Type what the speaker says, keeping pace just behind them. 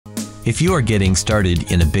If you are getting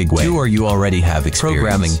started in a big way, or you already have experience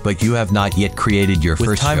programming but you have not yet created your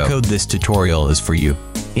first timecode, this tutorial is for you.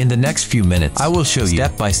 In the next few minutes, I will show you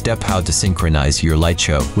step by step how to synchronize your light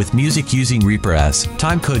show with music using Reaper as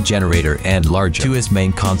timecode generator and Large2 as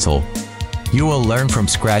main console. You will learn from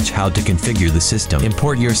scratch how to configure the system,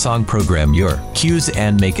 import your song, program your cues,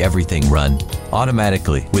 and make everything run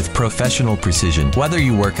automatically with professional precision. Whether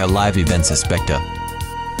you work at live events, Aspecta,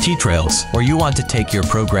 T-Trails, or you want to take your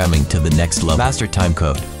programming to the next level, Master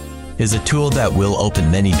Timecode is a tool that will open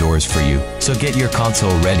many doors for you. So get your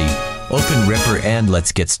console ready, open Reaper, and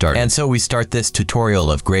let's get started. And so we start this tutorial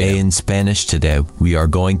of grandMA in Spanish. Today we are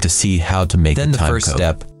going to see how to make the first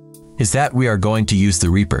step is that we are going to use the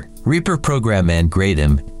Reaper program and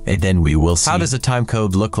grandMA, and then we will see how does a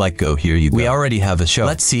timecode look like. Go here you go. We already have a show.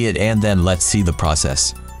 Let's see it, and then let's see the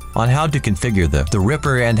process on how to configure the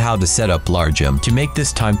Reaper and how to set up Large2 to make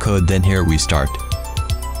this timecode. Then here we start.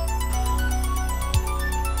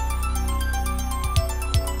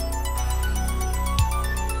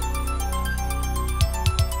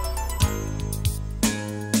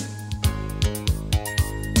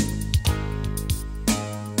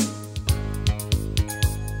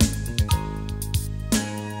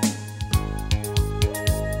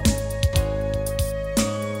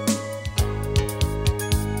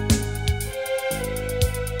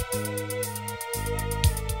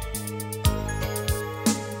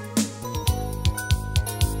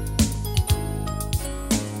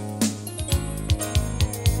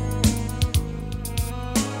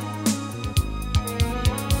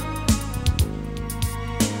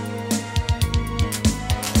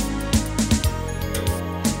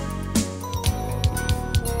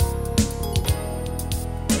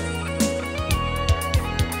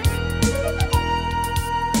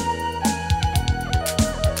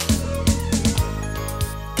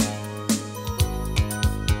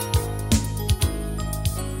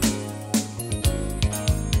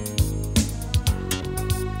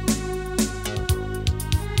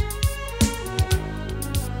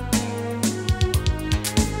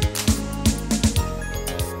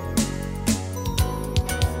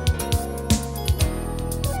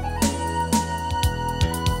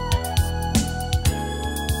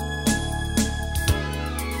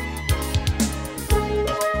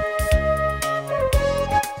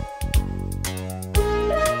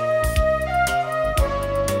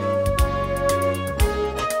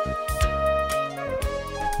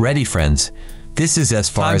 Ready, friends? This is as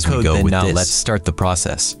far as we go with this. Now let's start the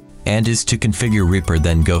process. And is to configure Reaper,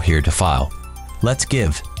 then go here to File. Let's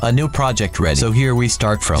give a new project ready. So here we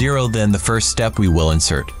start from 0, then the first step we will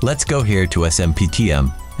insert. Let's go here to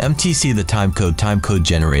SMPTM, MTC the timecode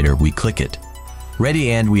generator, we click it. Ready,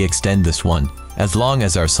 and we extend this one, as long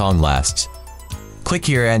as our song lasts. Click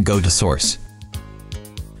here and go to Source.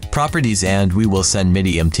 Properties, and we will send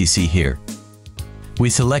MIDI MTC here. We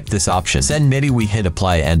select this option, send MIDI, we hit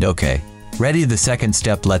apply and OK. Ready, the second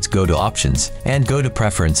step, let's go to options and go to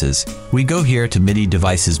preferences. We go here to MIDI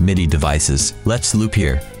devices. Let's loop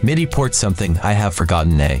here. MIDI port something I have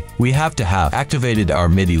forgotten. We have to have activated our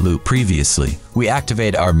MIDI loop previously. We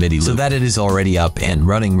activate our MIDI loop so that it is already up and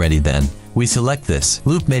running. Ready, then we select this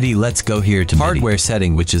loop MIDI. Let's go here to hardware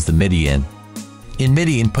setting, which is the MIDI in. In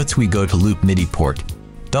MIDI inputs we go to loop MIDI port.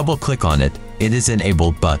 Double click on it. It is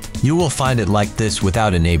enabled, but you will find it like this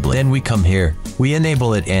without enabling. Then we come here, we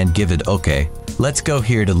enable it and give it OK. Let's go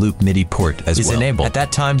here to loop MIDI port as well. Enabled at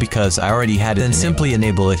that time because I already had it. Then simply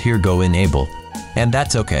enable it here, go enable. And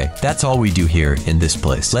that's OK. That's all we do here in this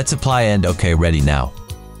place. Let's apply and OK. Ready now.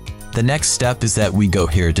 The next step is that we go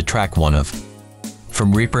here to track 1 of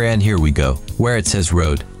from Reaper, and here we go where it says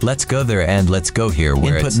road. Let's go there and let's go here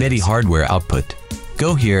where input MIDI hardware output.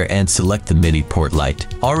 Go here and select the MIDI port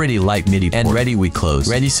light. Already light MIDI port. And ready, we close.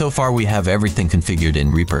 Ready, so far we have everything configured in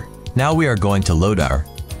Reaper. Now we are going to load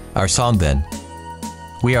our song. Then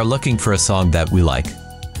we are looking for a song that we like.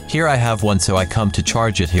 Here I have one, so I come to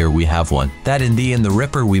charge it. Here we have one that in the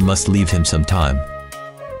Reaper we must leave him some time.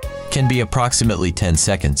 Can be approximately 10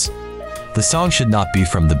 seconds. The song should not be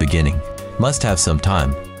from the beginning. Must have some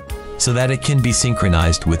time, so that it can be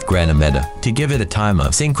synchronized with grandMA2 to give it a time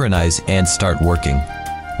of synchronize and start working.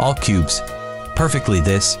 All cubes perfectly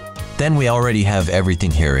this. Then we already have everything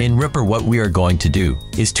here in Reaper. What we are going to do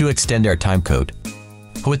is to extend our timecode.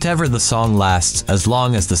 Whatever the song lasts, as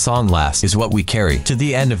long as the song lasts, is what we carry to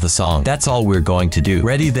the end of the song. That's all we're going to do.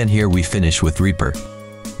 Ready, then here we finish with Reaper.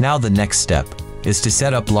 Now the next step is to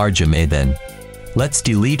set up Large2. Then let's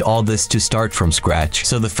delete all this to start from scratch.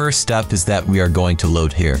 So the first step is that we are going to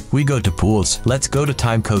load here. We go to pools. Let's go to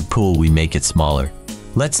timecode pool. We make it smaller.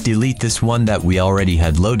 Let's delete this one that we already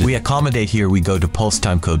had loaded. We accommodate here, we go to pulse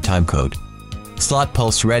timecode. Slot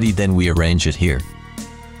pulse ready, then we arrange it here.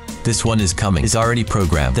 This one is coming, is already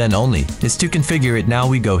programmed. Then only is to configure it. Now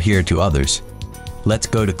we go here to others. Let's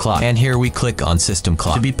go to clock, and here we click on system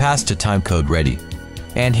clock to be passed to timecode ready.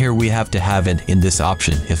 And here we have to have it in this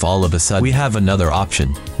option. If all of a sudden we have another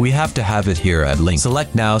option, we have to have it here at link.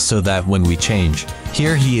 Select now so that when we change,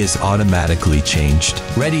 here he is automatically changed.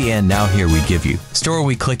 Ready, and now here we give you store,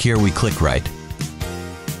 we click here, we click right.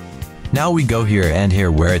 Now we go here, and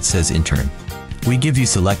here where it says intern, we give you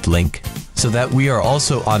select link so that we are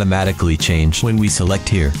also automatically changed when we select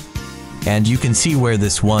here. And you can see where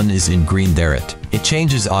this one is in green there, it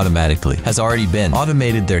changes automatically, has already been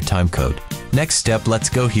automated their timecode. Next step, let's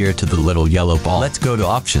go here to the little yellow ball. Let's go to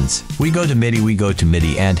options. We go to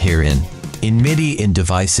MIDI, and here in MIDI in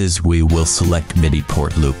devices we will select MIDI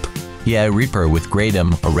port loop. Yeah, Reaper with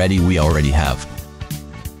grandMA2 we already have.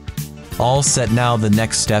 All set. Now the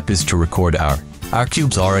next step is to record our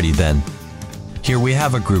cubes already. Then here we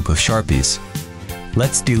have a group of Sharpies.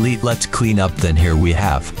 Let's delete, let's clean up. Then here we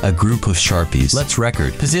have a group of Sharpies. Let's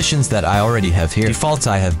record positions that I already have here. Defaults,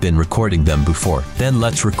 I have been recording them before. Then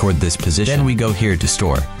let's record this position. Then we go here to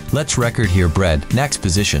store. Let's record here bread. Next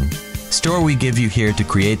position. Store, we give you here to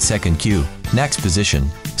create second cue. Next position.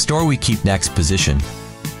 Store, we keep next position.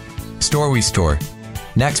 Store, we store.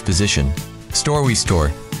 Next position. Store, we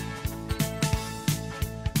store.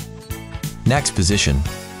 Next position.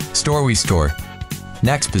 Store, we store.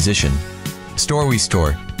 Next position. Store, we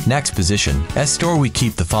store. Next position. Store, we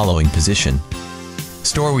keep the following position.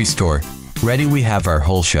 Store, we store. Ready, we have our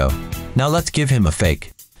whole show. Now let's give him a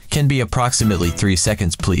fake. Can be approximately 3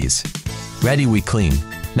 seconds please. Ready, we clean.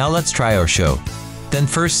 Now let's try our show. Then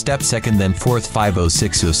first step, second, then fourth, 5 0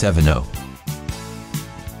 6 0 7 0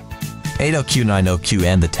 8 0 Q 9 0 Q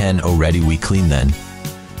and the 10 0. Ready, we clean. Then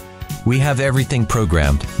we have everything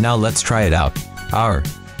programmed. Now let's try it out.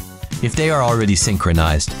 If they are already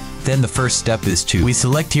synchronized, then the first step is to we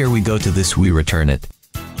select here, we go to this, we return it.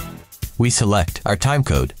 We select our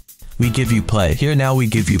timecode. We give you play. Here now we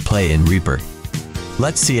give you play in Reaper.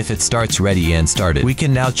 Let's see if it starts. Ready and started. We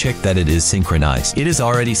can now check that it is synchronized. It is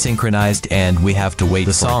already synchronized, and we have to wait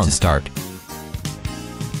the song to start.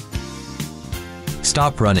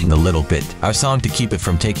 Stop running a little bit, our song, to keep it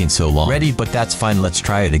from taking so long. Ready, but that's fine. Let's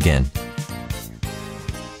try it again.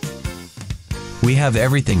 We have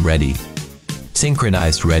everything ready.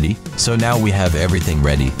 Synchronized ready, so now we have everything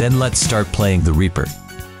ready. Then let's start playing the Reaper.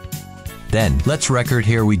 Then let's record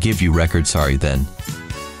here, we give you record. Then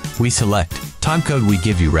we select timecode, we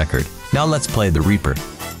give you record. Now let's play the Reaper,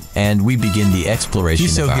 and we begin the exploration.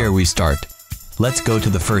 So here we start. Let's go to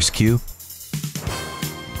the first cue.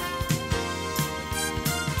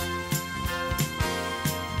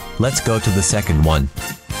 Let's go to the second one.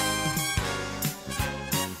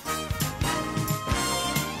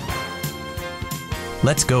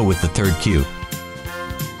 Let's go with the third cue.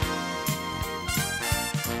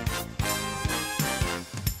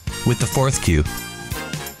 With the fourth cue.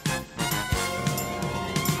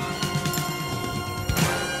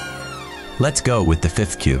 Let's go with the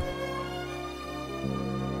fifth cue.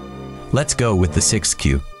 Let's go with the sixth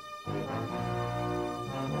cue.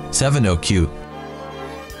 7 0 cue.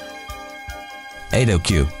 8 0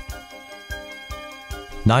 cue.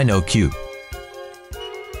 9 0 cue.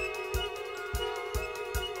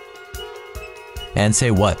 And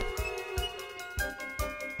say what?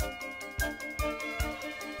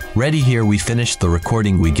 Ready, here we finish the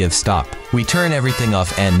recording, we give stop. We turn everything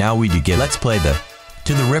off, and now we begin. Let's play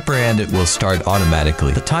to the Reaper, and it will start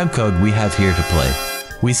automatically. The timecode we have here to play.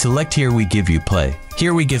 We select here, we give you play.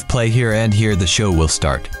 Here we give play here, and here the show will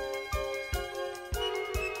start.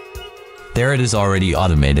 There it is, already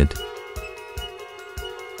automated.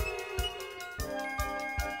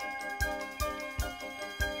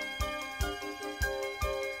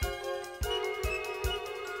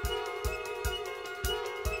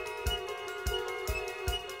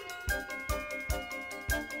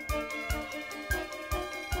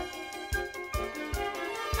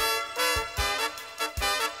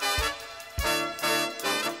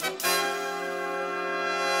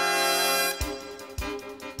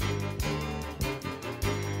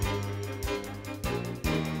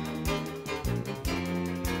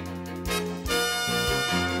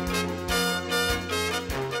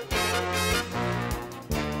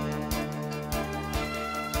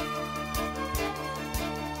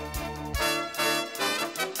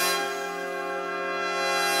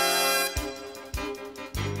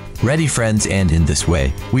 Ready friends, and in this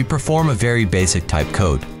way, we perform a very basic type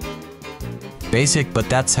code. Basic, but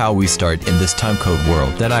that's how we start in this timecode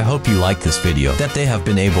world. That I hope you like this video, that they have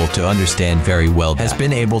been able to understand very well, has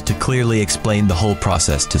been able to clearly explain the whole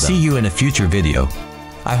process to them. See you in a future video.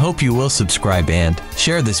 I hope you will subscribe and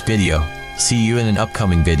share this video. See you in an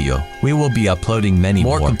upcoming video. We will be uploading many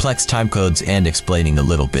more complex timecodes and explaining a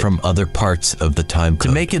little bit from other parts of the timecode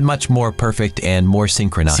to make it much more perfect and more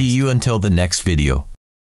synchronized. See you until the next video.